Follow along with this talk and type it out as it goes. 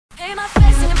See my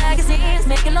face in magazines,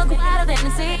 make it look wilder than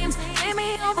it seems. Take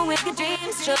me over wicked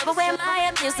dreams, strip away my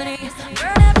ethnicity.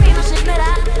 Burn every machine that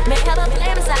I may have a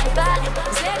flame inside your body.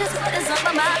 Say just what is on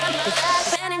my mind. It's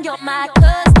like been in your mind,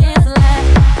 'cause this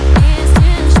life is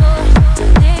too short to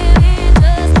live in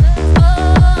just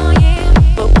for you.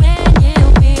 But when you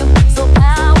feel so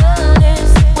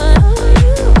powerless, what are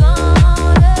you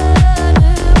gonna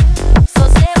do? So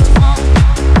say what you want.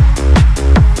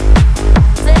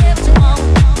 Say what you want.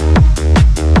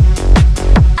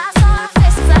 I saw her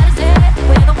face inside his head,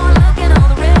 with the one looking on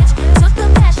the rich. Took the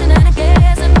passion and the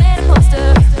gas and made a poster.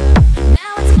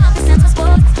 Now it's coffee since we're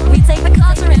sports. We take the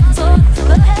culture and the tour.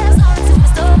 But there's no to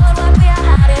restore what we are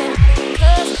hiding.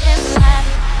 'Cause this life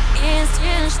is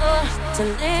too short to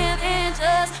live in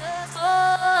just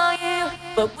for you.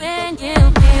 But when you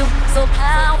feel so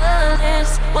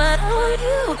powerless, what are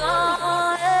you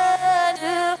gonna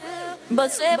do?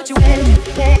 But say what you want.